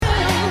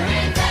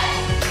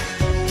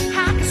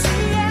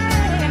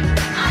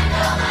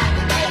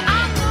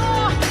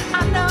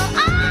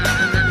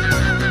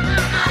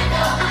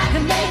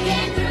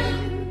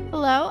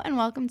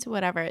welcome to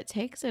Whatever It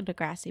Takes, a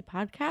Degrassi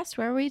podcast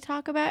where we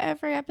talk about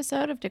every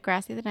episode of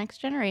Degrassi The Next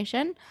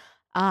Generation.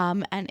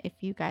 And if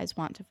you guys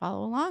want to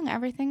follow along,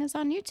 everything is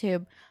on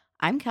YouTube.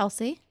 I'm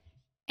Kelsey.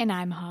 And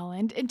I'm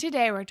Holland. And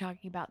today we're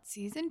talking about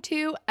Season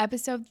 2,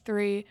 Episode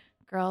 3,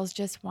 Girls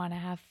Just Want to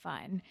Have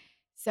Fun.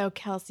 So,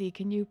 Kelsey,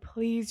 can you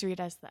please read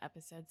us the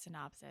episode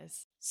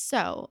synopsis?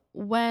 So,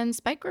 when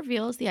Spike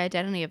reveals the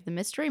identity of the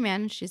mystery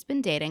man she's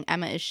been dating,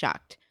 Emma is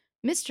shocked.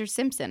 Mr.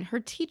 Simpson, her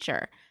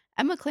teacher.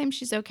 Emma claims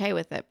she's okay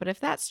with it, but if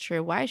that's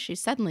true, why is she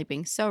suddenly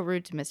being so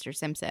rude to Mr.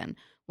 Simpson?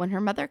 When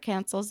her mother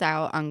cancels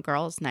out on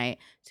girls' night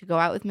to go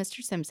out with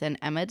Mr. Simpson,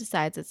 Emma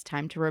decides it's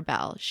time to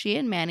rebel. She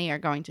and Manny are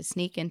going to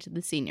sneak into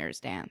the seniors'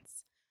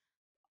 dance.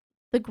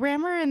 The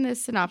grammar in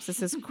this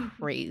synopsis is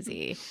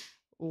crazy.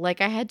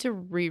 Like, I had to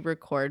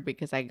re-record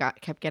because I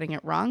kept getting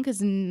it wrong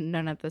because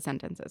none of the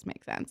sentences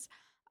make sense.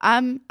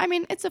 I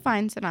mean, it's a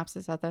fine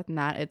synopsis. Other than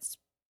that, it's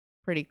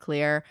pretty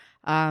clear.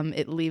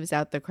 It leaves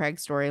out the Craig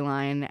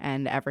storyline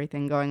and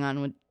everything going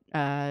on with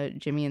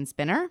Jimmy and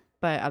Spinner,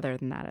 but other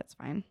than that, it's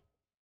fine.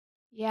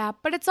 Yeah,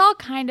 but it's all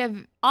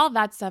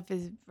that stuff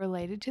is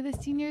related to the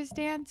seniors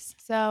dance,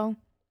 so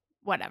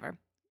whatever.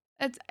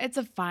 It's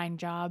a fine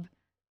job,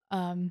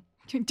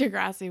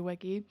 Degrassi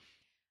Wiki.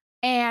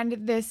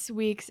 And this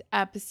week's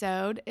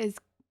episode is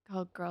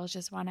called Girls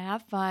Just Want to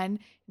Have Fun,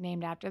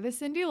 named after the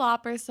Cyndi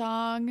Lauper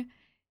song,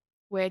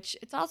 which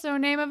it's also a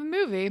name of a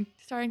movie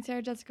starring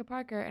Sarah Jessica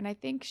Parker, and I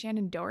think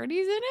Shannon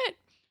Doherty's in it.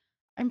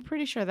 I'm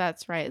pretty sure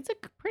that's right. It's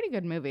a pretty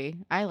good movie.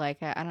 I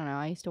like it. I don't know.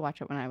 I used to watch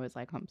it when I was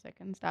like homesick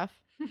and stuff.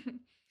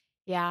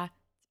 Yeah,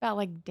 it's about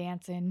like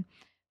dancing.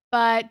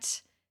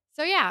 But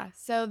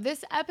so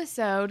this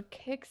episode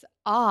kicks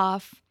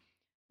off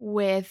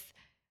with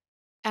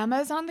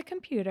Emma's on the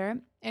computer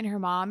and her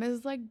mom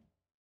is like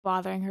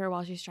bothering her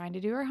while she's trying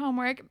to do her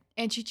homework.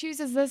 And she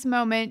chooses this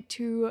moment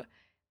to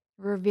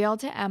reveal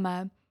to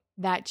Emma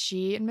that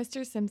she and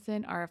Mr.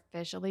 Simpson are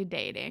officially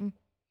dating.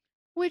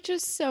 Which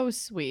is so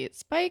sweet.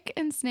 Spike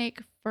and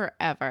Snake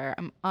forever.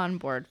 I'm on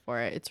board for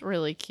it. It's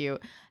really cute.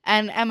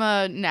 And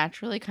Emma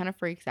naturally kind of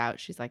freaks out.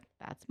 She's like,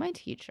 that's my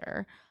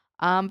teacher.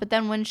 But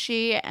then when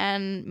she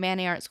and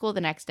Manny are at school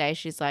the next day,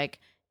 she's like,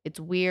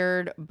 it's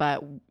weird,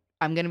 but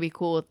I'm going to be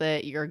cool with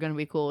it. You're going to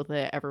be cool with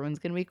it. Everyone's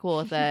going to be cool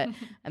with it.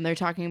 And they're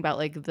talking about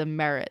like the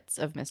merits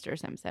of Mr.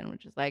 Simpson,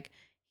 which is like,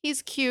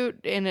 he's cute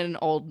in an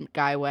old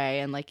guy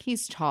way, and like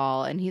he's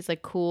tall, and he's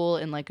like cool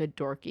in like a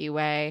dorky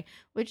way,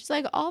 which is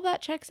like all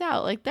that checks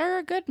out. Like they're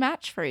a good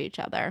match for each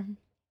other.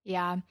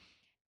 Yeah.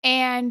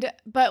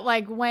 But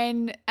like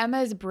when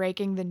Emma's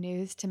breaking the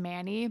news to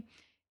Manny,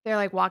 they're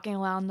like walking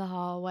along the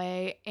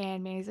hallway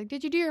and Manny's like,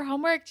 did you do your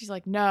homework? She's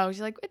like, no.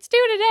 She's like, it's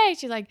due today.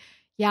 She's like,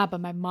 yeah,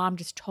 but my mom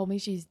just told me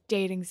she's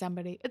dating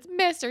somebody. It's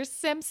Mr.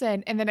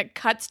 Simpson. And then it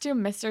cuts to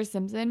Mr.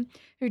 Simpson,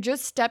 who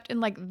just stepped in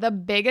like the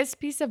biggest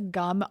piece of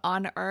gum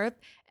on earth.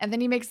 And then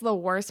he makes the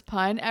worst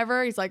pun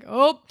ever. He's like,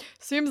 oh,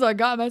 seems I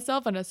got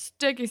myself in a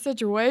sticky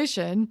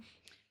situation.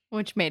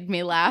 Which made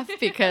me laugh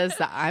because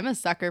I'm a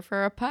sucker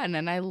for a pun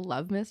and I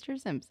love Mr.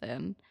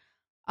 Simpson.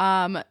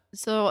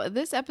 So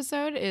this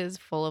episode is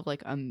full of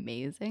like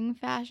amazing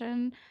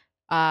fashion.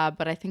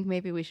 But I think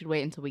maybe we should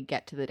wait until we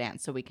get to the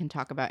dance so we can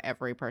talk about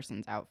every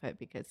person's outfit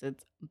because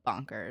it's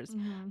bonkers.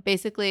 Mm-hmm.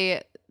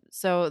 Basically,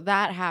 so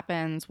that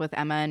happens with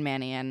Emma and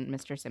Manny and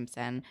Mr.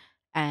 Simpson.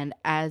 And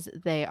as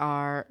they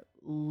are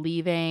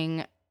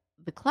leaving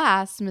the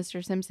class,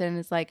 Mr. Simpson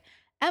is like,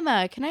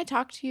 Emma, can I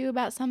talk to you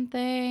about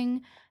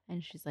something?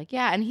 And she's like,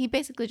 yeah. And he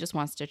basically just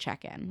wants to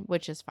check in,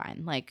 which is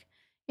fine. Like,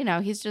 you know,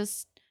 he's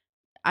just,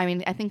 I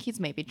mean, I think he's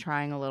maybe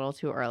trying a little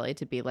too early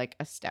to be like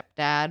a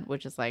stepdad,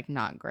 which is like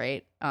not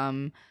great.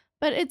 But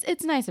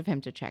it's nice of him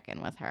to check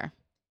in with her.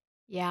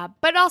 Yeah,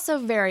 but also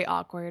very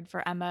awkward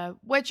for Emma,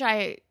 which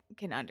I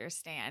can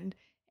understand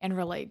and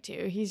relate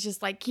to. He's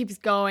just like keeps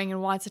going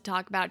and wants to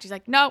talk about it. She's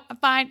like, no, I'm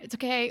fine. It's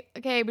okay.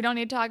 Okay, we don't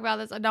need to talk about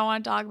this. I don't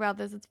want to talk about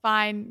this. It's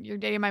fine. You're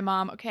dating my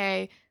mom.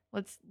 Okay,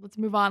 let's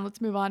move on. Let's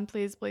move on.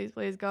 Please, please,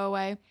 please go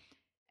away.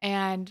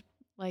 And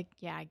like,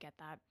 yeah, I get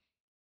that.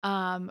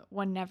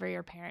 Whenever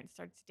your parent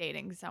starts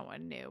dating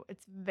someone new,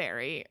 it's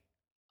very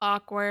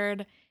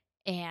awkward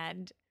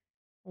and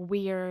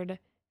weird.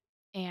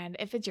 And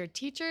if it's your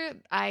teacher,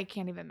 I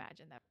can't even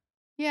imagine that.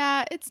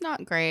 Yeah, it's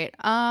not great.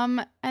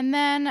 And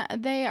then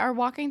they are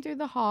walking through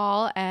the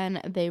hall and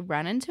they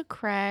run into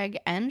Craig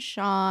and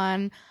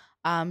Sean.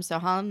 So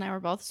Holland and I were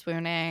both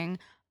swooning.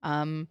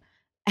 And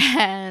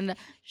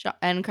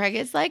Craig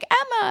is like,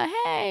 Emma,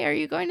 hey, are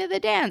you going to the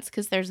dance?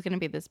 Because there's going to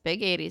be this big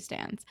 80s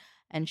dance.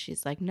 And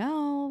she's like,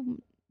 no,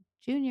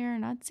 junior,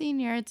 not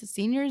senior. It's a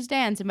seniors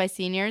dance. And by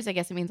seniors, I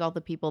guess it means all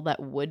the people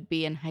that would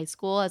be in high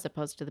school as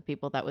opposed to the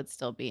people that would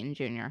still be in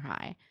junior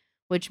high,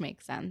 which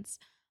makes sense.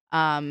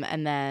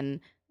 And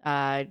then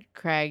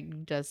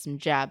Craig does some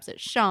jabs at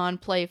Sean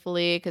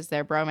playfully because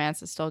their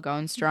bromance is still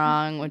going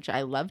strong, which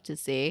I love to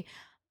see.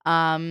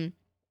 But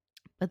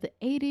the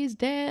 80s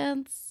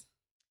dance.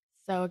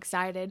 So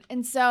excited.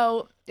 And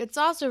so it's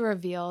also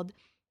revealed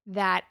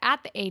that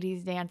at the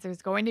 80s dance,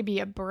 there's going to be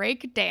a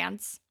break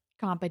dance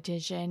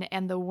competition,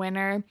 and the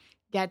winner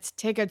gets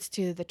tickets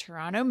to the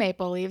Toronto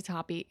Maple Leafs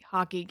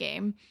hockey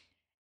game.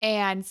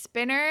 And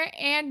Spinner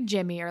and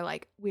Jimmy are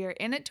like, we're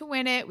in it to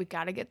win it. We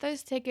got to get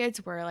those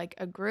tickets. We're like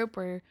a group.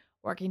 We're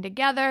working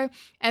together.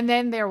 And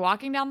then they're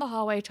walking down the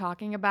hallway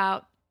talking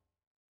about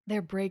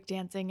their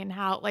breakdancing and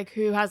how, like,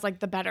 who has like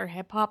the better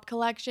hip hop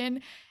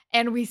collection.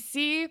 And we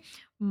see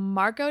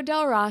Marco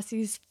Del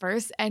Rossi's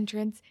first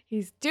entrance.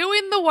 He's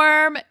doing the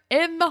worm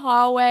in the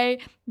hallway,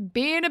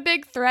 being a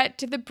big threat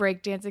to the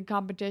breakdancing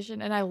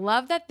competition. And I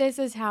love that this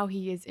is how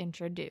he is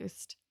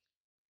introduced.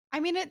 I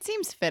mean, it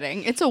seems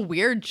fitting. It's a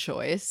weird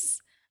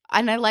choice.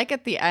 And I like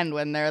at the end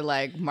when they're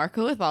like,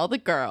 Marco with all the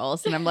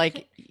girls. And I'm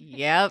like,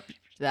 yep,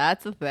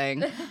 that's a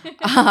thing.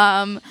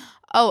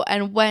 Oh,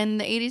 and when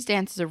the 80s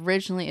dance is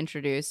originally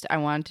introduced, I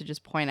wanted to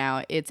just point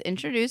out it's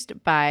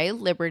introduced by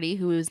Liberty,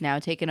 who is now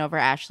taken over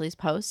Ashley's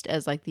post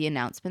as like the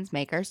announcements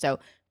maker. So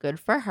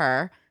good for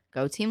her.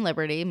 Go Team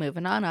Liberty,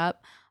 moving on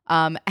up.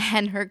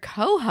 And her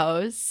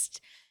co-host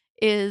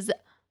is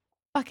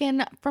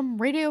fucking from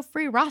Radio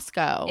Free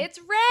Roscoe. It's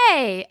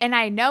Ray. And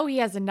I know he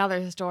has another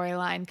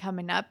storyline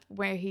coming up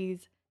where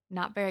he's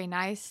not very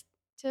nice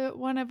to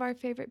one of our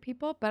favorite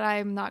people, but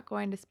I'm not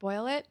going to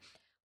spoil it.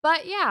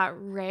 But yeah,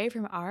 Ray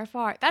from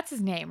RFR. That's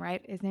his name,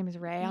 right? His name is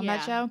Ray on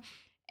that show.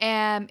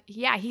 And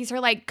yeah, he's her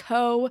like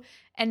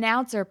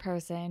co-announcer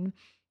person,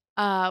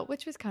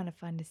 which was kind of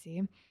fun to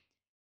see.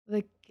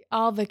 Like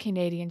all the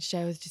Canadian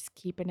shows just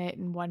keeping it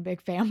in one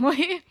big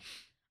family.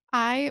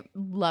 I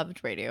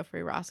loved Radio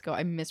Free Roscoe.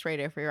 I miss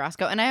Radio Free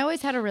Roscoe. And I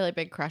always had a really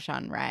big crush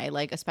on Ray,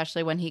 like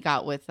especially when he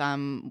got with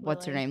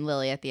what's her name?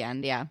 Lily at the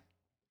end, yeah.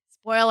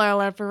 Spoiler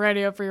alert for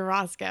Radio Free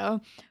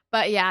Roscoe.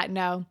 But yeah,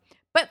 no.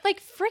 But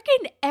like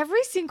freaking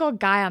every single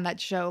guy on that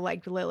show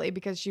liked Lily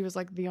because she was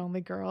like the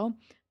only girl.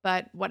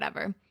 But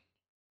whatever.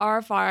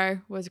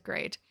 RFR was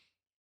great.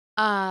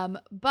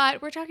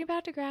 But we're talking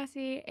about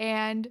Degrassi,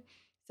 and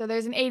so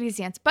there's an 80s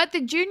dance. But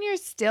the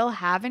juniors still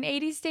have an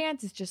 80s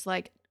dance. It's just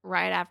like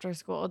right after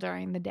school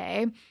during the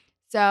day.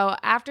 So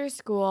after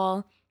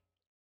school,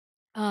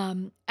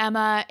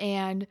 Emma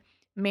and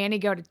Manny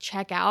go to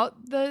check out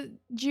the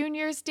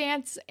juniors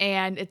dance,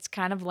 and it's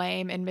kind of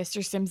lame, and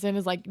Mr. Simpson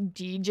is like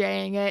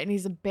DJing it, and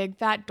he's a big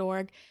fat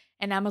dork,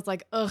 and Emma's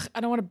like, ugh, I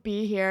don't want to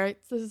be here,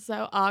 this is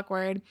so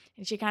awkward,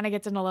 and she kind of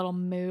gets in a little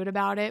mood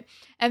about it.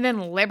 And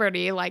then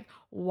Liberty like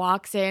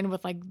walks in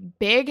with like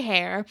big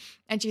hair,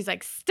 and she's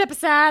like, step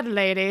aside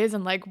ladies,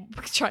 and like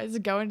tries to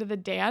go into the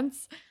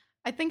dance.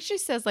 I think she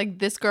says like,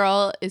 this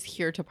girl is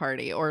here to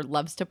party or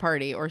loves to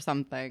party or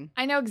something.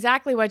 I know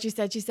exactly what she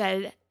said. She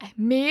said,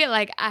 me,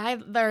 like,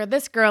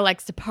 this girl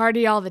likes to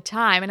party all the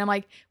time. And I'm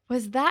like,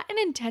 was that an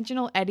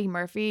intentional Eddie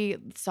Murphy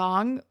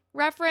song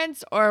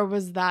reference or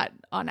was that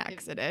on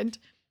accident?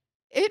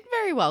 It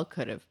very well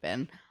could have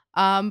been.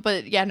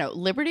 But yeah, no,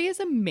 Liberty is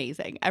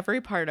amazing. Every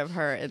part of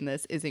her in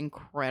this is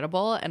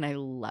incredible and I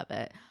love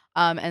it.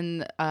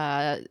 And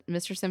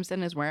Mr.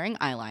 Simpson is wearing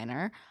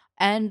eyeliner,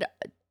 and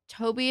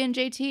Toby and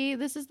JT,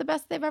 this is the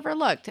best they've ever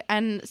looked.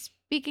 And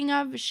speaking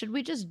of, should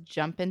we just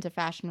jump into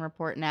fashion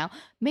report now?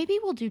 Maybe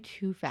we'll do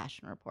 2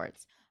 fashion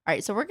reports. All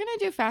right, so we're going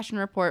to do fashion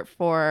report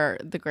for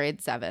the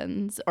grade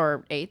 7s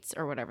or 8s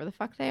or whatever the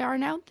fuck they are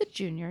now, the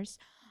juniors.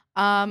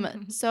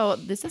 So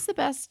this is the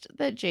best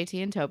that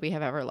JT and Toby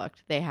have ever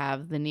looked. They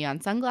have the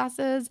neon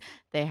sunglasses.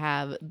 They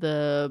have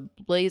the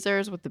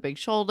blazers with the big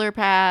shoulder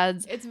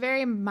pads. It's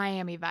very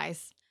Miami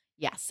Vice.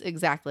 Yes,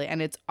 exactly. And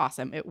it's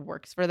awesome. It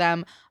works for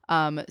them.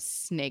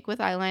 Snake with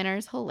eyeliner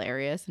is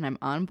hilarious, and I'm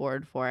on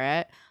board for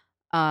it.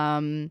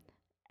 And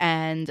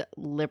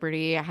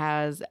Liberty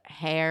has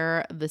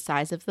hair the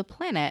size of the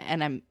planet,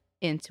 and I'm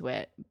into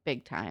it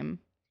big time.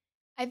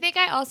 I think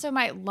I also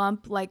might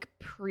lump like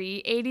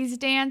pre-80s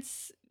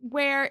dance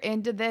wear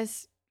into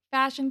this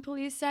fashion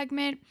police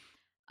segment.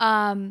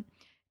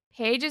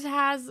 Paige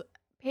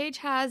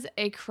has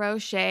a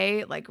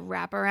crochet like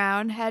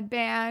wraparound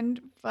headband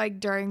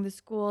like during the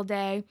school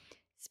day.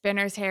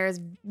 Spinner's hair is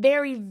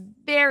very,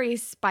 very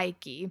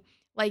spiky.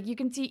 Like you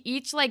can see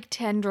each like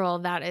tendril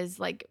that is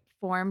like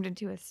formed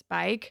into a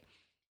spike.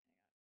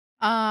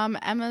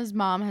 Emma's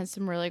mom has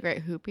some really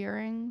great hoop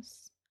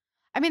earrings.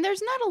 I mean,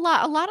 there's not a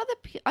lot.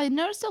 I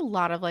noticed a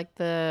lot of like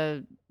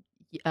the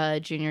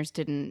juniors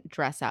didn't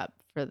dress up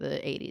for the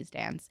 80s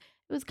dance.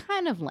 It was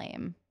kind of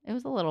lame. It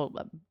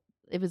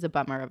was a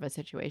bummer of a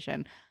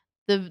situation.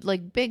 The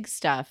like big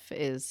stuff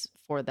is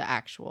for the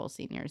actual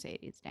seniors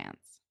 80s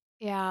dance.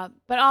 Yeah,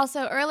 but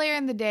also earlier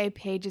in the day,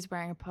 Paige is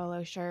wearing a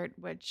polo shirt,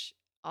 which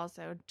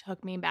also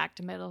took me back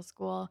to middle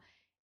school.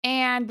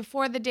 And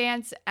before the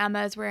dance,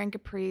 Emma is wearing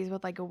capris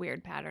with like a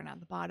weird pattern at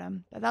the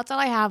bottom. But that's all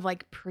I have,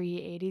 like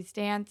pre-80s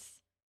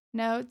dance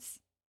notes.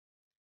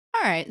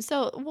 All right,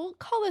 so we'll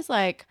call this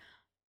like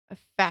a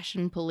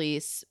fashion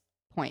police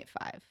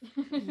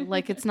 0.5.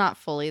 Like it's not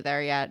fully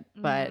there yet,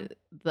 but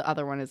the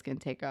other one is going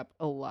to take up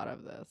a lot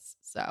of this.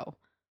 So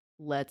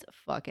let's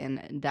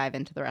fucking dive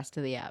into the rest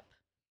of the app.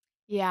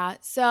 Yeah,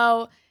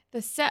 so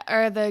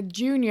the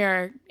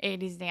junior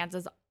 80s dance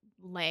is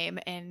lame,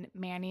 and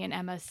Manny and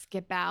Emma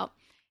skip out.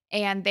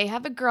 And they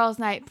have a girls'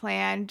 night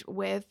planned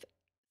with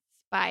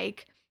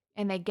Spike.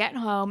 And they get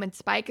home, and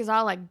Spike is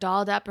all like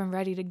dolled up and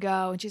ready to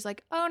go. And she's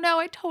like, oh no,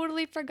 I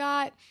totally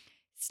forgot.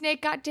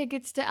 Snake got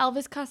tickets to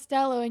Elvis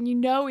Costello, and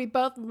we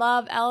both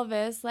love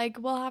Elvis. Like,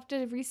 we'll have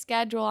to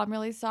reschedule. I'm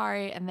really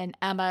sorry. And then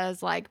Emma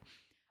is like,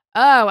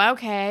 oh,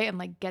 okay. And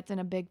like gets in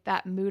a big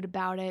fat mood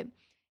about it.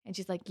 And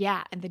she's like,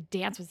 yeah. And the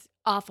dance was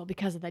awful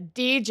because of the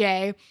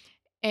DJ.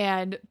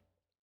 And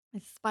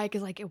Spike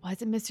is like, it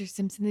wasn't Mr.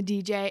 Simpson, the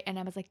DJ. And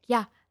Emma's like,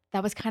 yeah,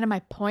 that was kind of my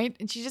point.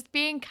 And she's just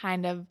being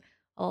kind of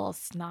a little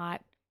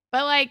snot.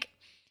 But like,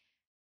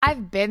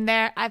 I've been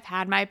there. I've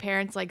had my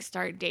parents like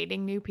start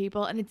dating new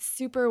people. And it's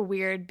super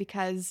weird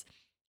because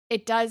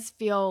it does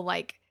feel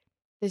like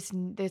this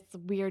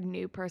weird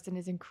new person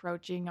is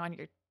encroaching on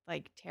your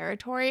like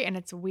territory. And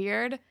it's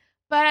weird.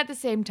 But at the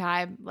same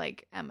time,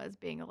 like Emma's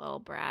being a little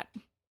brat.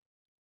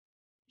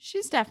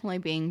 She's definitely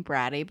being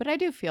bratty, but I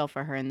do feel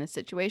for her in this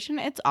situation.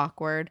 It's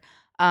awkward.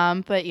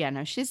 But yeah,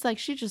 no, she's like,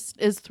 she just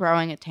is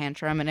throwing a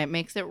tantrum and it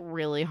makes it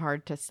really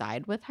hard to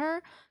side with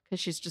her because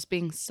she's just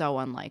being so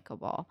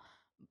unlikable.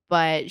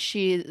 But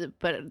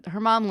her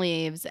mom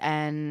leaves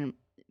and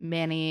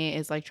Manny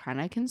is like trying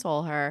to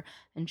console her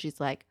and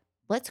she's like,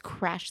 let's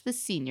crash the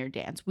senior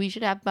dance. We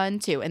should have fun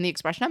too. And the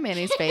expression on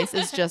Manny's face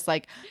is just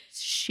like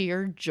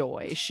sheer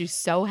joy. She's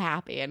so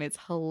happy and it's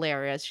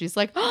hilarious. She's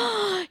like,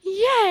 oh,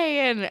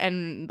 yay.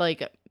 And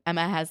like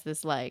Emma has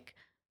this like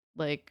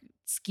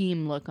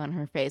scheme look on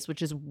her face,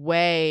 which is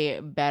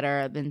way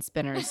better than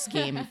Spinner's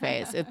scheme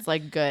face. It's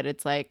like good.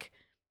 It's like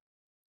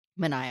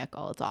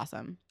maniacal. It's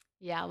awesome.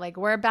 Yeah, like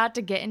we're about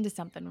to get into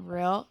something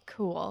real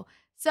cool.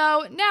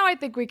 So now I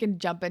think we can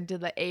jump into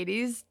the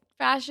 80s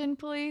fashion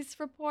police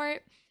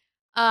report.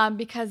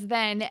 Because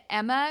then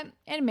Emma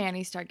and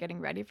Manny start getting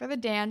ready for the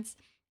dance.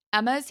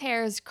 Emma's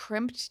hair is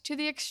crimped to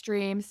the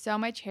extreme, so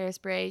much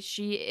hairspray.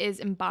 She is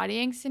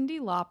embodying Cyndi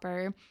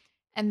Lauper.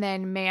 And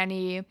then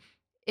Manny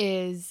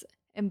is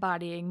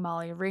embodying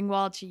Molly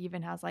Ringwald. She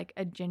even has like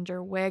a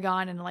ginger wig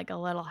on and like a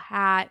little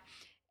hat.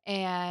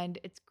 And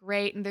it's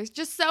great. And they're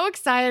just so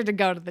excited to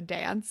go to the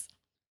dance.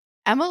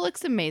 Emma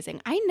looks amazing.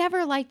 I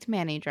never liked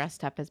Manny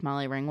dressed up as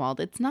Molly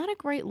Ringwald. It's not a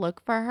great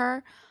look for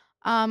her.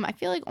 I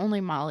feel like only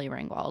Molly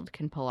Ringwald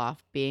can pull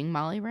off being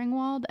Molly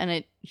Ringwald,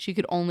 and she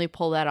could only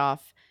pull that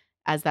off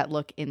as that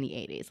look in the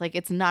 80s. Like,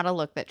 it's not a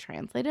look that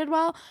translated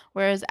well,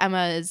 whereas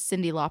Emma is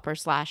Cyndi Lauper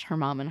 / her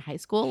mom in high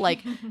school.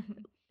 Like,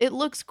 it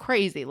looks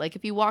crazy. Like,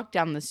 if you walk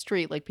down the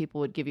street, like,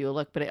 people would give you a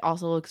look, but it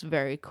also looks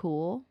very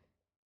cool.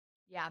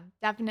 Yeah,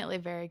 definitely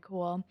very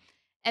cool.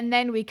 And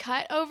then we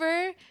cut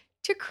over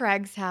to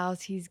Craig's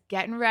house. He's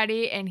getting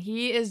ready and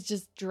he is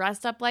just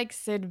dressed up like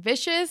Sid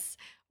Vicious,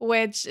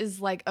 which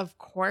is like, of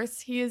course,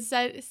 he is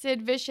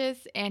Sid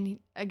Vicious. And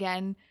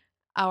again,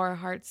 our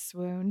hearts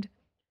swooned.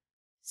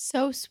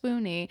 So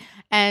swoony.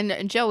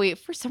 And Joey,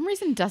 for some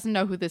reason, doesn't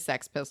know who the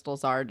Sex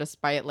Pistols are,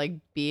 despite like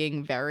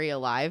being very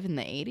alive in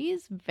the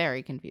 80s.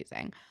 Very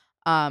confusing.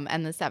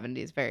 And the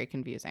 70s, very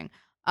confusing.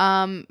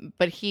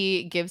 But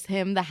he gives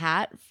him the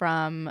hat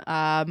from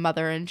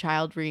Mother and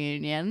Child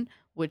Reunion,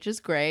 which is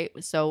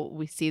great. So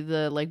we see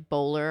the like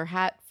bowler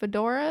hat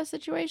fedora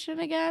situation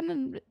again,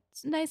 and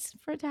it's nice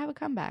for it to have a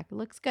comeback. It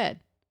looks good.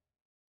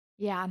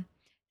 Yeah.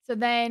 So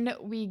then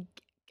we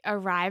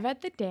arrive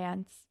at the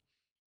dance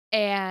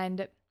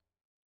and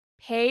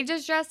Paige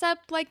is dressed up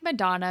like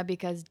Madonna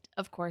because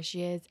of course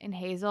she is. And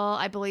Hazel,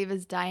 I believe,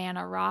 is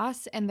Diana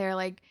Ross. And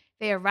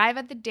they arrive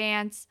at the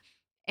dance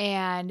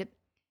and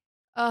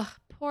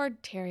poor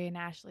Terry and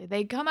Ashley.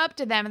 They come up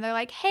to them and they're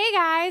like, hey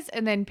guys.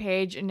 And then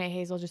Paige and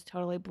Hazel just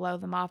totally blow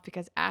them off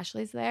because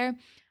Ashley's there.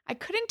 I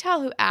couldn't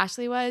tell who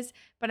Ashley was,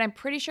 but I'm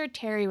pretty sure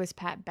Terry was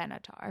Pat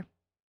Benatar.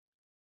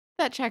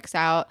 That checks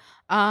out.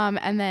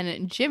 And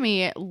then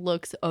Jimmy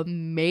looks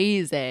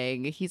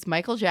amazing. He's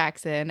Michael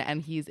Jackson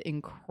and he's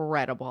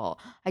incredible.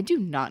 I do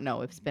not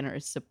know if Spinner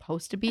is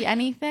supposed to be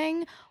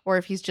anything or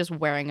if he's just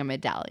wearing a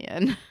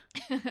medallion.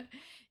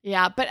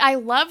 Yeah, but I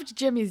loved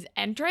Jimmy's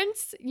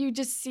entrance. You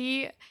just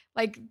see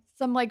like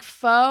some like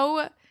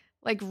faux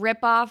like rip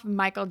off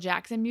Michael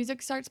Jackson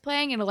music starts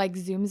playing and it like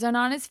zooms in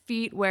on his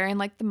feet wearing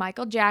like the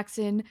Michael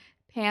Jackson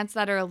pants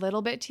that are a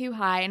little bit too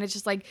high and it's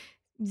just like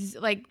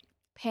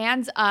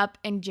pans up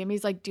and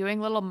Jimmy's like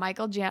doing little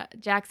Michael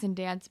Jackson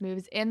dance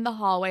moves in the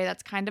hallway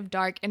that's kind of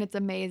dark and it's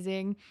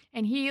amazing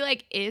and he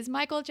like is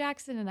Michael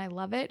Jackson and I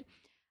love it.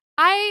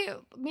 I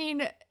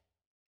mean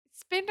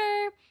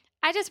Spinner,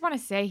 I just want to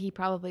say he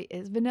probably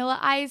is Vanilla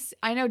Ice.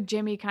 I know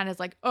Jimmy kind of is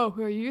like, oh,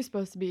 who are you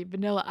supposed to be?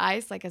 Vanilla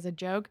Ice, like as a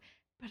joke.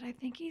 But I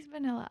think he's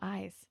Vanilla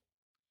Ice.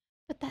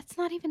 But that's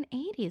not even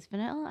 80s.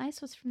 Vanilla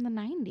Ice was from the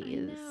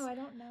 90s. I know, I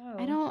don't know.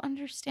 I don't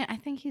understand. I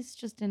think he's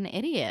just an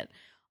idiot.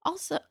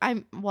 Also, all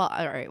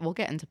right, we'll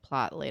get into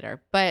plot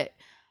later. But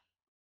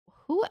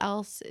who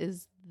else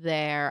is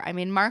there? I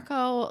mean,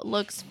 Marco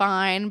looks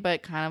fine,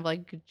 but kind of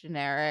like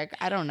generic.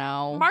 I don't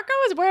know. Marco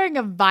is wearing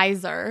a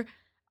visor.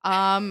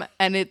 And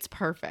it's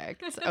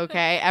perfect.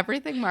 Okay.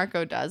 Everything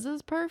Marco does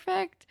is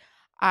perfect.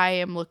 I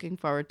am looking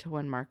forward to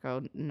when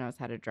Marco knows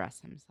how to dress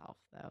himself,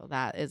 though.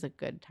 That is a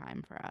good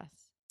time for us.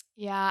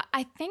 Yeah,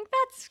 I think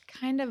that's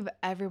kind of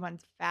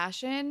everyone's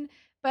fashion.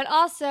 But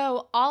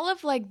also, all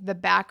of like the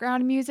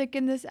background music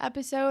in this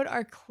episode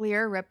are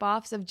clear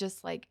ripoffs of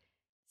just like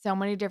so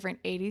many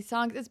different 80s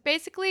songs. It's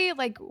basically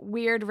like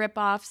weird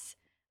ripoffs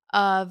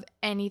of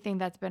anything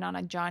that's been on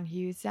a John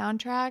Hughes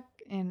soundtrack,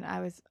 and I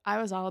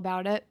was all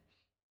about it.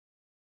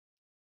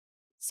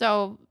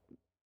 So,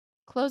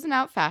 closing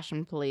out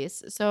Fashion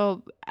Police.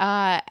 So,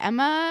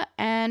 Emma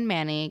and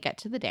Manny get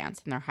to the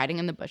dance and they're hiding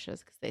in the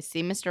bushes because they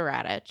see Mr.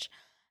 Radich.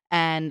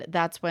 And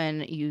that's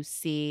when you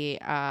see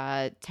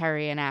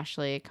Terry and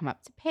Ashley come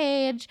up to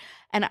Paige.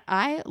 And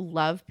I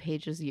love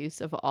Paige's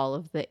use of all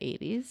of the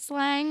 80s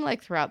slang,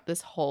 like throughout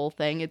this whole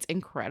thing. It's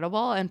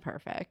incredible and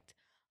perfect.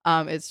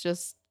 It's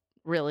just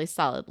really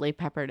solidly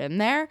peppered in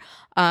there.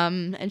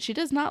 And she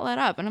does not let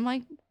up. And I'm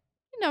like,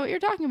 you know what you're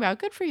talking about.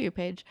 Good for you,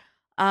 Paige.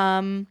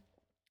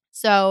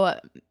 So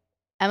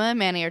Emma and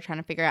Manny are trying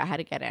to figure out how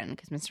to get in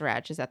because Mr.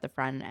 Ratch is at the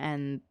front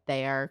and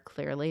they are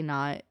clearly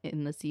not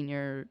in the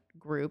senior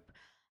group.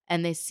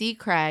 And they see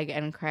Craig,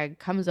 and Craig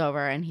comes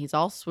over and he's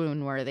all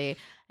swoon worthy.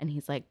 And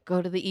he's like, go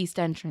to the east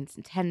entrance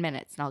in 10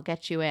 minutes and I'll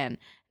get you in. And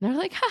they're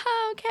like,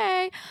 haha,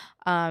 okay.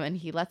 And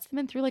he lets them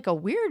in through like a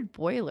weird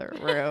boiler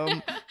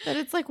room. That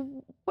it's like,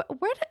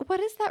 what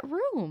is that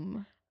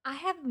room? I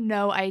have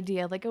no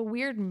idea. Like a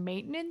weird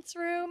maintenance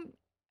room.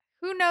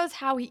 Who knows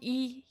how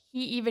he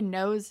even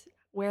knows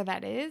where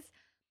that is?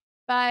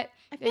 But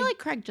I feel like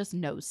Craig just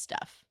knows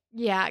stuff.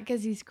 yeah,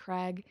 because he's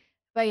Craig.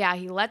 But yeah,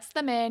 he lets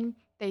them in.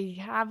 They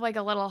have like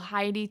a little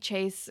Heidi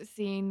chase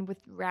scene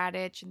with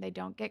Radich, and they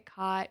don't get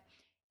caught.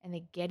 And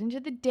they get into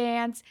the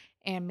dance,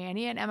 and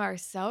Manny and Emma are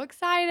so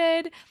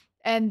excited.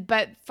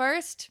 But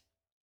first,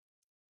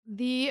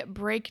 the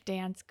break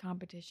dance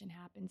competition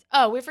happens.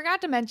 Oh, we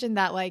forgot to mention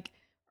that like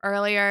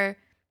earlier,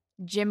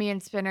 Jimmy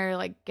and Spinner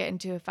like get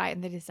into a fight,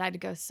 and they decide to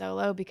go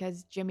solo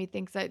because Jimmy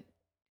thinks that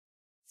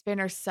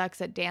Spinner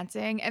sucks at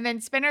dancing. And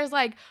then Spinner's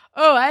like,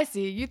 oh, I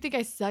see. You think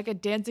I suck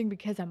at dancing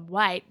because I'm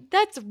white.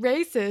 That's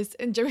racist.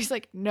 And Jimmy's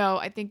like, no,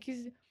 I think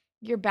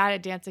you're bad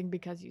at dancing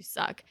because you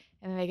suck.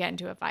 And then they get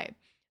into a fight.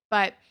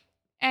 But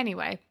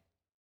anyway,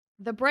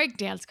 the break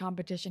dance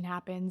competition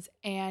happens,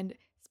 and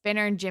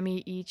Spinner and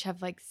Jimmy each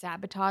have like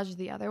sabotaged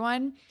the other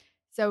one.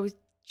 So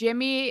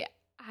Jimmy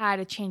had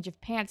a change of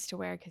pants to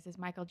wear because his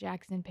Michael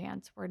Jackson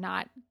pants were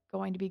not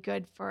going to be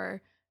good for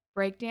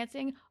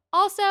breakdancing.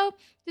 Also,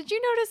 did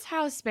you notice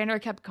how Spinner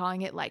kept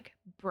calling it like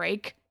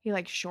break? He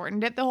like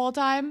shortened it the whole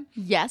time.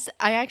 Yes,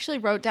 I actually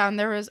wrote down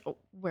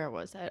where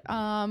was it?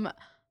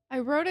 I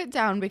wrote it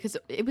down because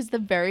it was the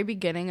very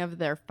beginning of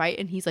their fight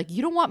and he's like,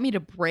 "You don't want me to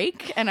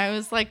break?" And I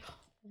was like,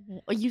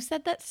 "You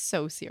said that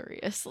so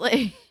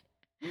seriously."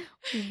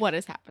 What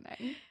is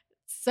happening?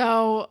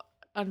 So,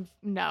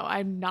 no,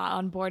 I'm not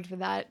on board for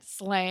that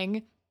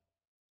slang.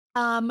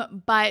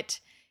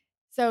 But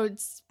so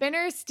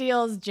Spinner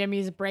steals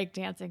Jimmy's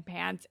breakdancing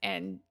pants,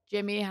 and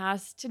Jimmy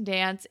has to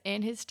dance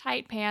in his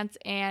tight pants.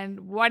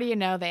 And what do you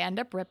know? They end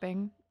up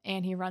ripping,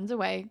 and he runs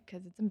away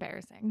because it's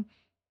embarrassing.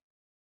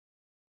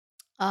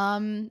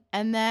 And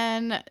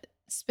then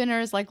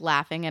Spinner's like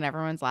laughing and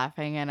everyone's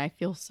laughing, and I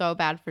feel so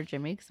bad for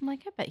Jimmy because I'm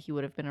like, I bet he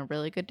would have been a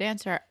really good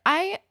dancer.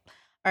 All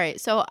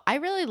right, so I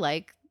really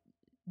like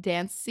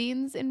dance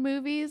scenes in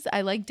movies.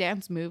 I like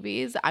dance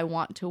movies. I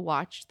want to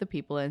watch the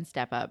people in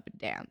Step Up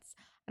dance.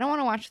 I don't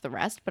want to watch the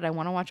rest, but I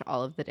want to watch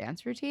all of the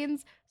dance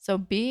routines.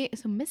 So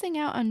missing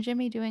out on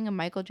Jimmy doing a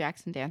Michael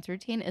Jackson dance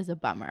routine is a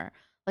bummer.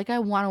 Like I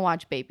want to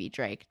watch Baby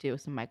Drake do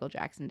some Michael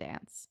Jackson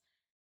dance.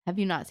 Have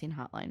you not seen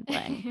Hotline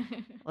Bling?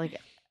 Like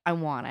I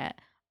want it.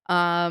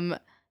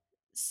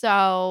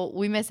 So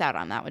we miss out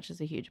on that, which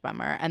is a huge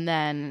bummer. And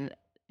then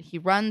he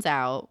runs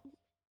out,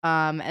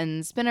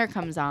 and Spinner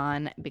comes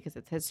on because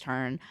it's his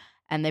turn,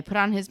 and they put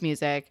on his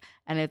music,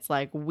 and it's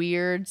like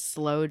weird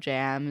slow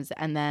jams,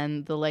 and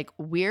then the like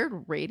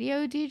weird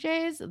radio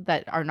DJs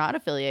that are not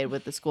affiliated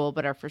with the school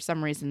but are for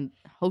some reason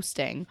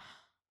hosting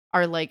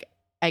are like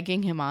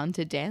egging him on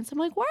to dance. I'm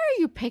like, why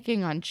are you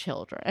picking on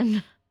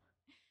children?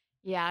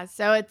 Yeah,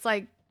 so it's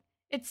like,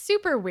 it's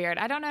super weird.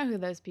 I don't know who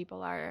those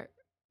people are,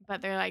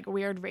 but they're like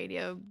weird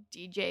radio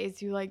DJs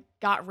who like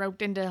got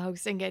roped into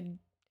hosting a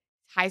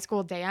high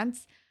school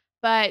dance.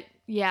 But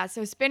yeah,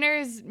 so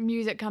Spinner's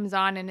music comes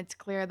on, and it's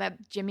clear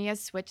that Jimmy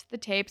has switched the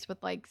tapes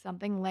with like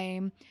something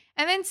lame.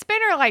 And then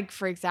Spinner like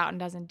freaks out and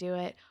doesn't do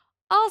it.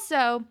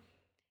 Also,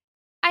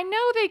 I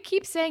know they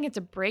keep saying it's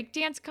a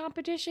breakdance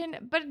competition,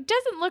 but it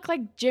doesn't look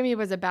like Jimmy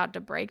was about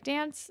to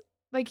breakdance.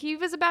 Like he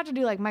was about to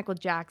do like Michael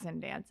Jackson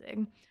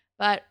dancing.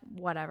 But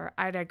whatever,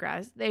 I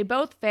digress. They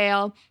both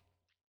fail.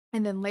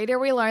 And then later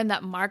we learn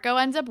that Marco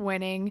ends up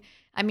winning.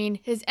 I mean,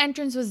 his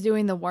entrance was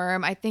doing the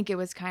worm. I think it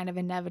was kind of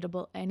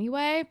inevitable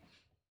anyway.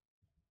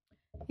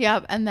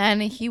 Yep. And then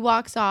he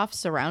walks off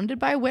surrounded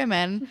by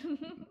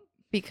women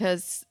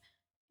because,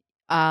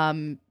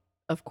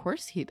 of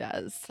course he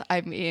does.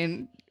 I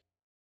mean,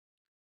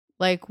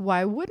 like,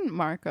 why wouldn't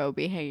Marco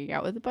be hanging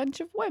out with a bunch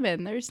of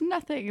women? There's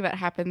nothing that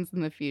happens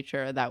in the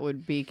future that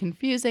would be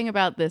confusing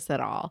about this at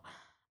all.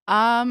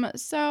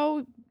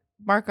 So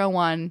Marco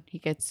won. He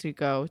gets to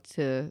go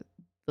to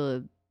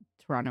the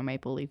Toronto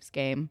Maple Leafs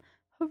game.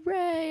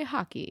 Hooray,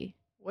 hockey.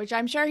 which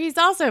I'm sure he's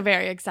also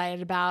very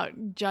excited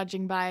about,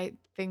 judging by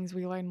things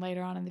we learn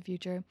later on in the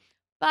future.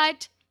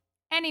 But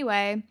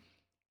anyway,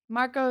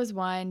 Marco's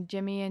won.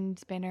 Jimmy and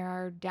Spinner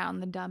are down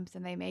the dumps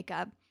and they make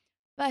up.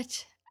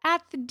 But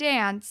at the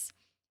dance,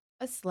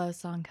 a slow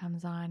song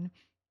comes on,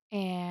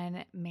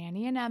 and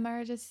Manny and Emma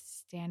are just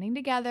standing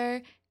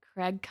together.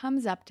 Craig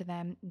comes up to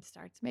them and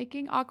starts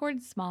making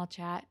awkward small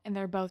chat, and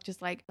they're both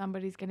just like,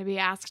 somebody's going to be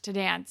asked to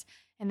dance.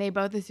 And they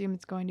both assume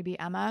it's going to be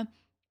Emma.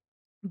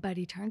 But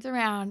he turns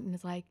around and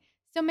is like,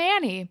 so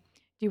Manny, do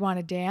you want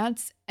to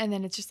dance? And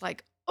then it's just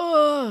like,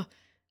 oh,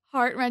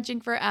 heart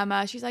wrenching for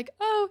Emma. She's like,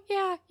 oh,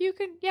 yeah, you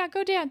can, yeah,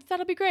 go dance.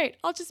 That'll be great.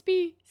 I'll just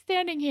be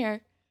standing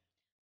here.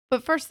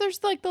 But first,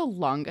 there's like the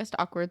longest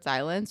awkward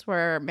silence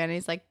where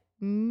Manny's like,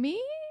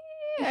 me?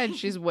 And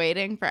she's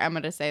waiting for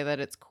Emma to say that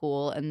it's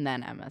cool. And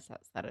then Emma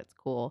says that it's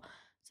cool.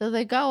 So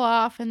they go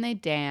off and they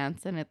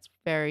dance, and it's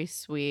very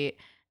sweet.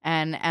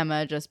 And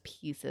Emma just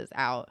pieces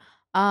out.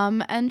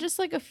 And just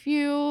like a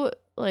few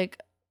like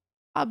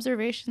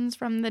observations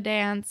from the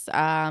dance.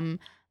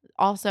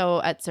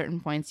 Also, at certain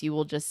points, you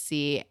will just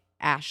see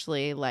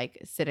Ashley like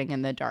sitting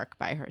in the dark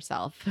by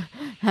herself.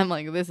 I'm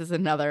like, this is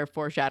another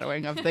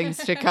foreshadowing of things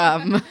to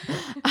come.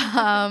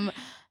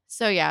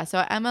 So yeah,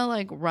 so Emma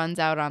like runs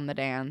out on the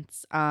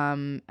dance.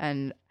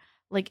 And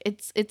like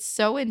it's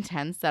so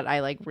intense that I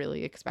like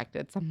really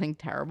expected something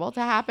terrible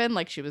to happen.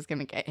 Like she was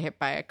gonna get hit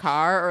by a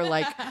car or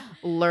like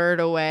lured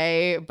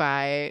away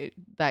by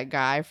that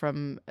guy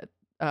from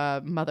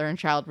mother and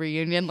child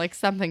reunion. Like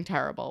something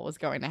terrible was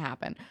going to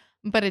happen.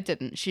 But it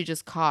didn't. She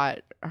just caught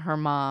her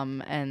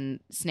mom and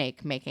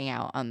Snake making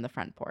out on the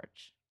front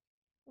porch.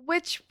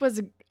 Which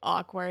was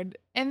awkward.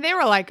 And they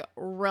were like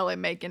really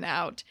making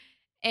out.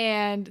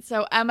 And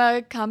so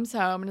Emma comes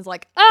home and is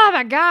like, oh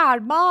my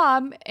God,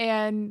 mom.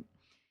 And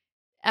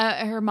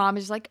her mom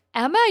is like,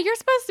 Emma, you're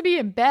supposed to be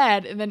in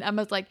bed. And then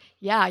Emma's like,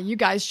 yeah, you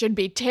guys should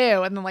be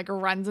too. And then like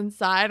runs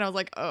inside. And I was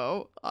like,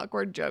 oh,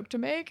 awkward joke to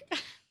make.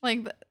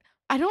 Like,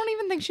 I don't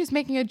even think she's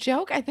making a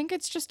joke. I think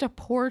it's just a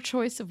poor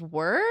choice of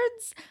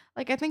words.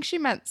 Like, I think she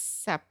meant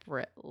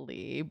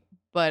separately,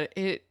 but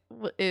it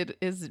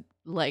is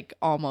like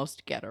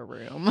almost get a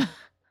room.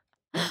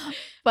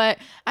 But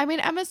I mean,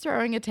 Emma's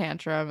throwing a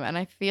tantrum, and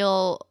I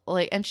feel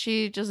like, and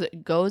she just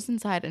goes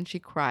inside and she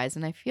cries,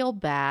 and I feel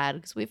bad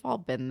because we've all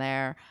been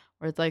there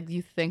where it's like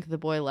you think the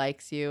boy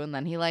likes you, and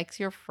then he likes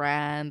your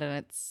friend, and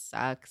it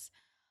sucks.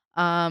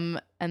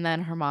 And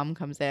then her mom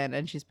comes in,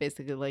 and she's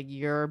basically like,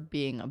 "You're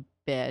being a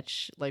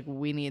bitch. Like,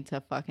 we need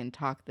to fucking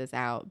talk this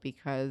out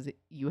because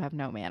you have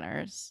no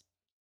manners."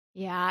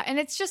 Yeah. And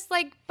it's just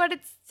like, but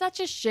it's such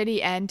a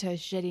shitty end to a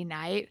shitty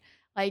night.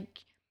 Like,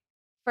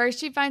 first,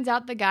 she finds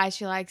out the guy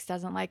she likes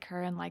doesn't like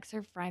her and likes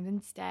her friend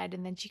instead.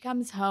 And then she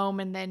comes home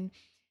and then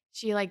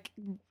she like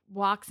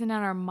walks in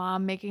on her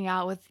mom making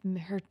out with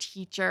her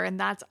teacher. And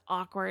that's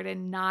awkward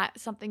and not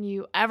something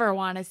you ever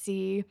want to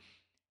see.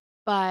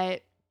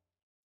 But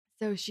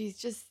so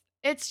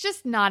it's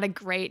just not a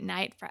great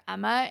night for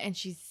Emma. And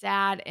she's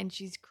sad and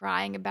she's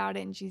crying about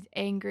it and she's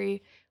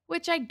angry,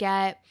 which I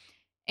get.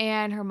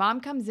 And her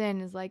mom comes in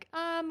and is like,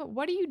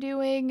 what are you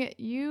doing?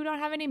 You don't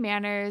have any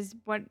manners.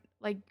 What,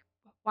 like,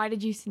 why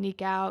did you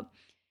sneak out?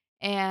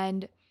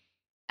 And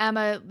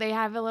Emma, they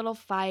have a little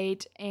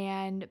fight,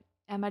 and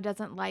Emma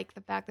doesn't like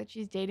the fact that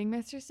she's dating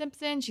Mr.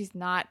 Simpson. She's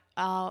not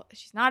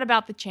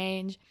about the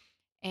change.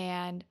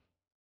 And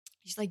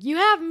she's like, you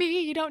have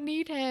me, you don't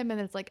need him.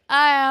 And it's like,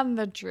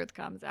 the truth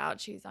comes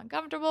out. She's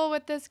uncomfortable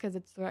with this because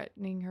it's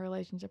threatening her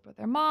relationship with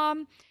her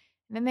mom.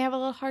 And then they have a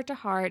little heart to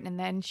heart. And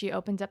then she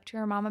opens up to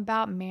her mom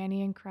about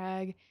Manny and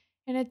Craig.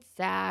 And it's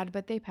sad,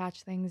 but they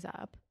patch things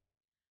up.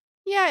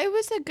 Yeah, it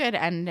was a good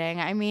ending.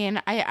 I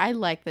mean, I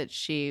like that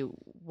she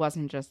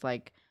wasn't just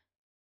like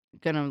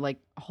gonna like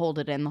hold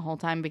it in the whole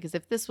time, because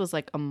if this was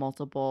like a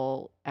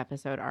multiple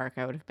episode arc,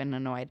 I would have been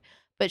annoyed.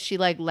 But she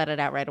like let it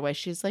out right away.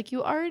 She's like,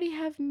 "You already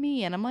have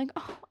me," and I'm like,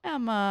 "Oh,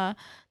 Emma,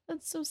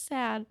 that's so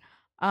sad."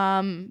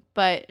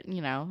 But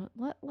you know,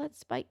 let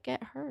Spike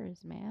get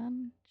hers,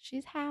 man.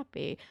 She's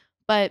happy.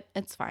 But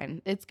it's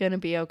fine. It's gonna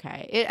be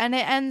okay. And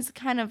it ends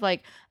kind of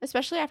like,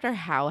 especially after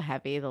how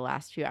heavy the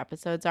last few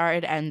episodes are,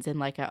 it ends in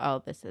like a,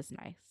 oh, this is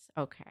nice.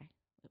 Okay,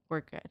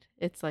 we're good.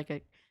 It's like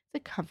it's a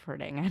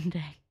comforting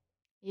ending.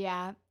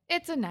 Yeah,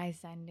 it's a nice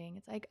ending.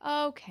 It's like,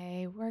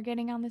 okay, we're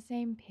getting on the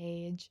same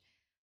page.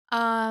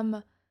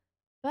 Um,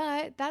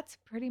 but that's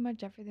pretty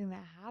much everything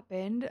that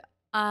happened.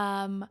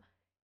 Um,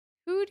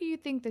 who do you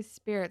think the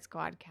Spirit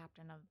Squad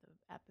captain of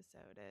the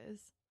episode is?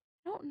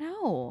 I don't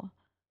know.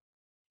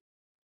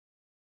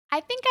 I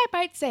think I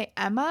might say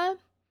Emma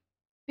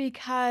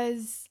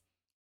because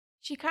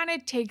she kind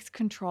of takes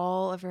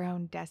control of her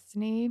own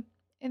destiny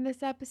in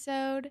this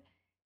episode.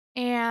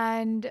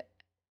 And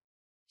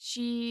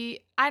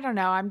I don't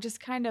know, I'm just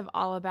kind of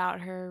all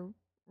about her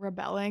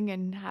rebelling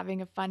and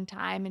having a fun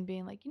time and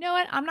being like, you know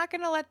what, I'm not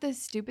going to let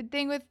this stupid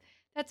thing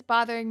that's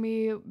bothering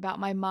me about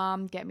my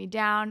mom get me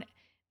down.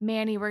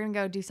 Manny, we're going to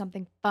go do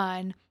something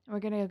fun. We're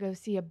going to go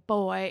see a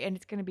boy and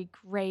it's going to be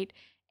great.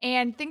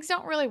 And things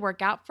don't really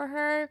work out for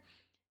her.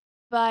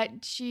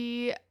 but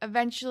she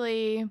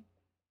eventually,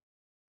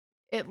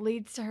 it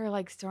leads to her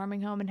like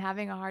storming home and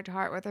having a heart to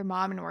heart with her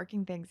mom and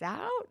working things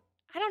out.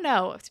 I don't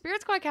know.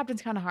 Spirit Squad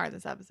Captain's kind of hard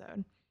this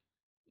episode.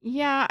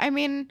 Yeah, I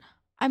mean,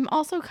 I'm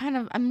also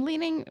I'm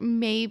leaning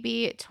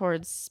maybe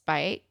towards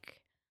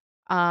Spike.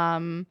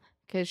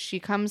 Because she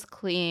comes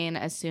clean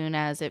as soon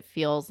as it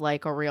feels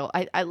like a real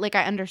I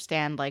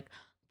understand like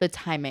the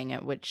timing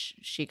at which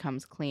she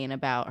comes clean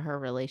about her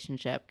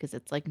relationship because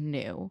it's like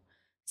new.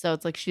 So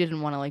it's like she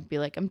didn't want to like be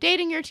like, I'm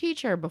dating your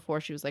teacher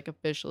before she was like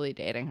officially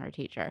dating her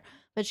teacher.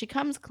 But she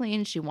comes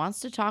clean, she wants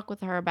to talk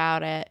with her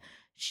about it.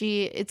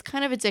 It's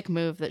kind of a dick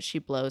move that she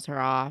blows her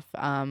off.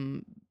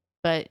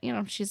 But you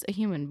know, she's a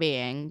human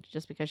being.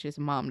 Just because she's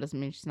a mom doesn't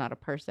mean she's not a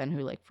person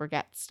who like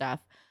forgets stuff.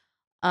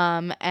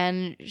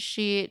 And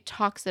she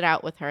talks it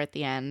out with her at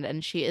the end,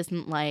 and she's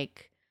not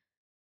like,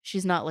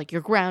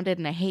 you're grounded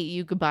and I hate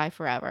you, goodbye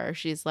forever.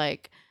 She's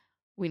like,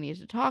 we need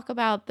to talk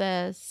about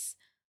this.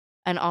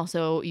 And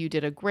also, you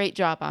did a great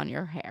job on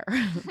your hair,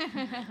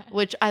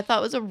 which I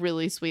thought was a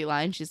really sweet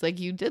line. She's like,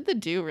 you did the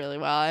do really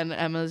well. And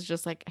Emma's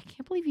just like, I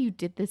can't believe you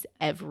did this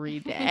every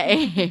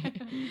day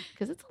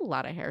because it's a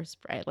lot of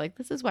hairspray. Like,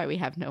 this is why we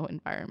have no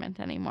environment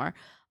anymore.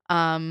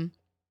 So,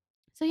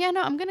 yeah,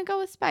 no, I'm going to go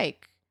with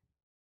Spike.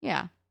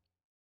 Yeah.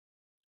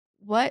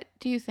 What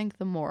do you think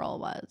the moral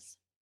was?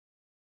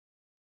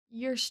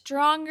 You're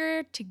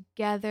stronger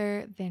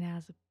together than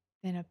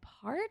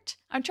apart.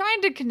 I'm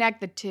trying to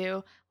connect the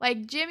two.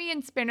 Like Jimmy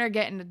and Spinner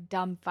get in a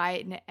dumb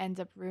fight and it ends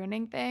up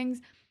ruining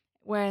things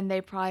when they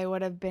probably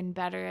would have been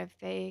better if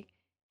they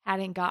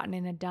hadn't gotten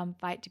in a dumb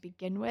fight to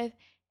begin with.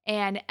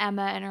 And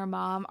Emma and her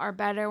mom are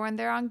better when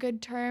they're on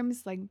good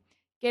terms. Like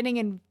getting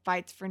in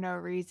fights for no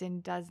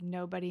reason does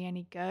nobody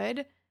any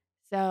good.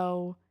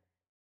 So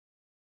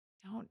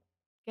don't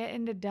get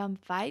into dumb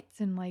fights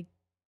and like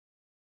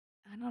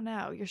I don't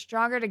know. You're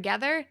stronger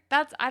together?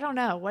 I don't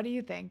know. What do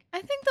you think?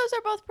 I think those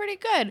are both pretty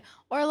good.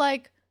 Or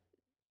like,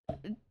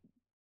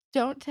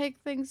 don't take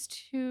things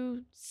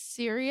too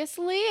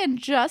seriously and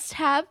just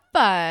have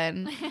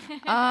fun.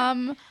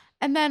 um,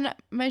 and then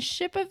my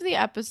ship of the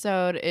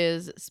episode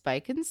is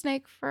Spike and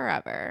Snake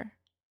forever.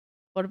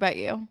 What about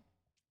you?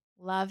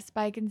 Love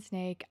Spike and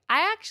Snake.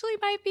 I actually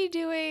might be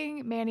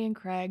doing Manny and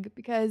Craig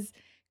because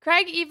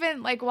Craig,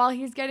 even like while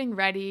he's getting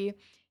ready,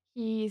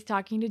 he's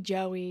talking to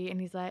Joey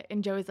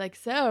and Joey's like,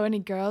 so any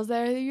girls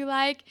there that you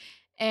like?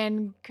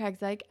 And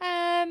Craig's like,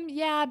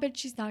 yeah, but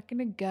she's not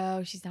gonna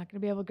go. She's not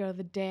gonna be able to go to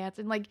the dance.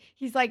 And like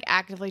he's like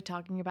actively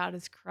talking about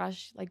his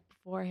crush like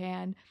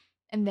beforehand.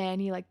 And then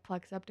he like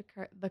plucks up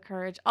the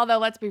courage. Although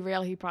let's be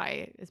real, he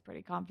probably is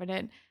pretty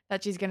confident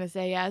that she's gonna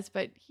say yes.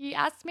 But he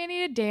asks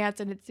Manny to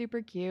dance, and it's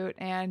super cute.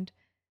 And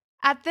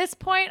at this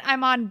point,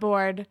 I'm on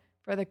board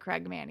for the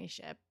Craig Manny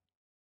ship.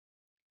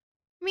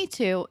 Me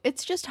too.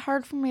 It's just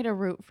hard for me to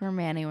root for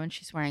Manny when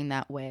she's wearing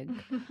that wig.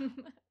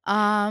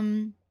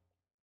 Um,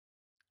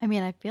 I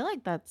mean, I feel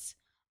like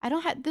I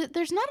don't have,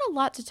 there's not a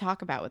lot to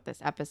talk about with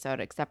this episode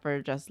except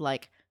for just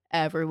like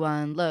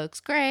everyone looks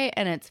great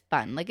and it's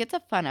fun. Like, it's a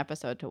fun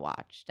episode to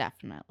watch,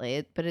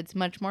 definitely. But it's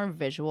much more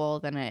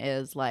visual than it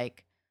is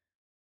like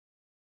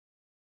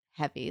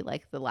heavy,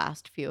 like the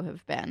last few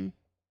have been.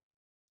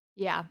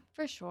 Yeah,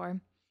 for sure.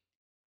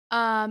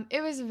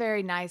 It was a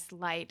very nice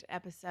light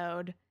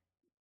episode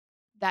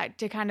that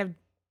to kind of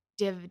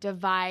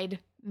divide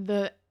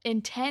the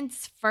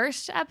intense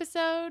first two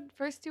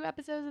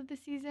episodes of the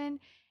season.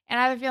 And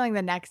I have a feeling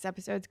the next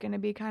episode's going to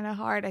be kind of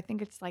hard. I think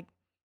it's like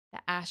the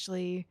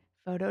Ashley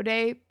photo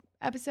day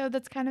episode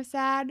that's kind of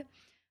sad.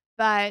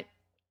 But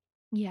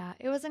yeah,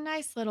 it was a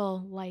nice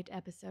little light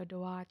episode to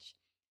watch.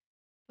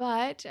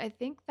 But I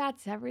think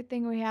that's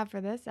everything we have for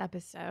this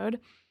episode.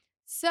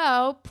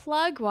 So,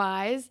 plug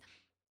wise,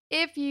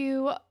 if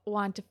you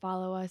want to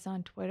follow us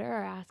on Twitter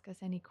or ask us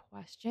any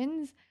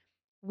questions,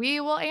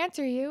 we will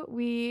answer you.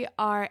 We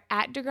are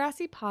at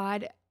Degrassi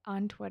Pod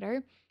on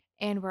Twitter,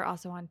 and we're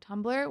also on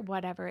Tumblr,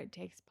 whatever it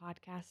takes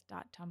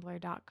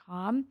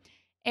podcast.tumblr.com.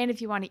 And if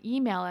you want to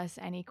email us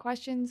any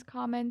questions,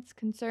 comments,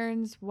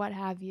 concerns, what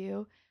have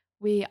you,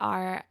 we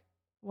are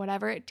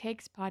whatever it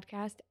takes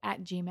podcast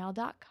at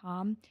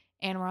gmail.com.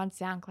 And we're on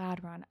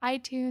SoundCloud, we're on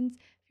iTunes.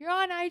 If you're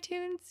on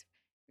iTunes,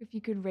 if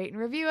you could rate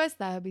and review us,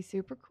 that would be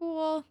super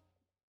cool.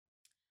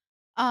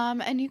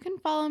 And you can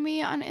follow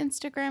me on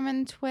Instagram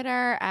and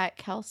Twitter at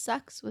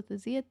KelSucks with a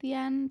Z at the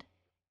end.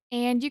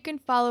 And you can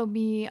follow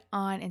me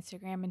on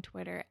Instagram and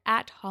Twitter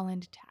at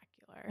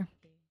HollandTacular.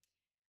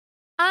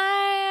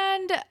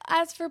 And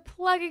as for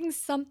plugging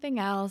something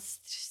else,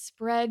 to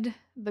spread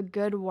the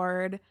good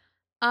word,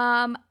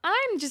 I'm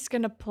just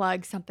going to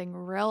plug something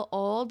real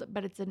old,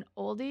 but it's an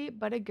oldie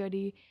but a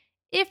goodie.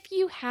 If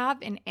you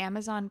have an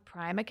Amazon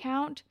Prime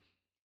account,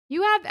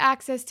 you have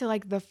access to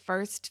like the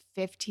first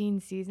 15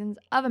 seasons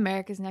of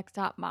America's Next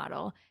Top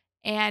Model.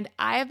 And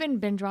I have been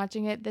binge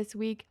watching it this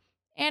week,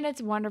 and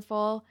it's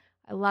wonderful.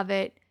 I love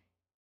it.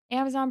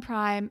 Amazon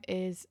Prime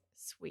is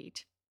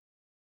sweet.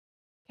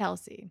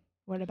 Kelsey,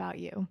 what about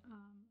you?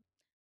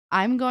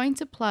 I'm going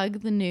to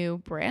plug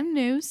the brand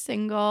new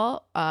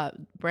single.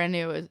 Brand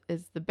new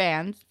is the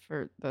band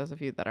for those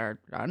of you that are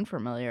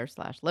unfamiliar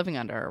 / living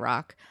under a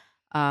rock,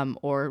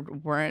 or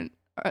weren't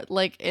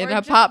like in Or a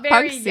just pop punk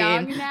very scene.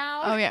 young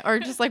now. Oh yeah, or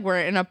just like we're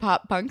in a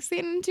pop punk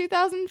scene in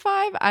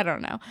 2005. I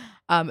don't know.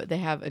 They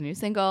have a new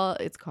single.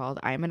 It's called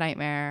 "I'm a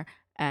Nightmare,"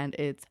 and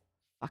it's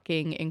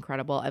fucking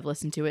incredible. I've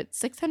listened to it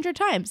 600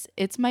 times.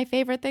 It's my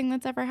favorite thing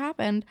that's ever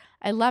happened.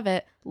 I love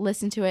it.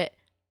 Listen to it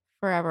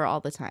forever, all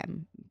the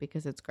time,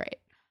 because it's great.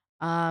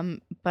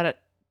 But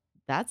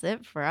that's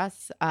it for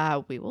us.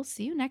 We will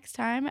see you next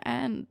time,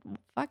 and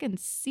fucking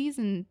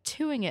season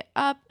 2ing it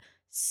up.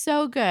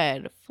 So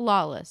good.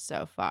 Flawless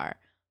so far.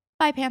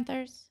 Bye,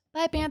 Panthers.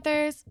 Bye,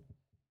 Panthers.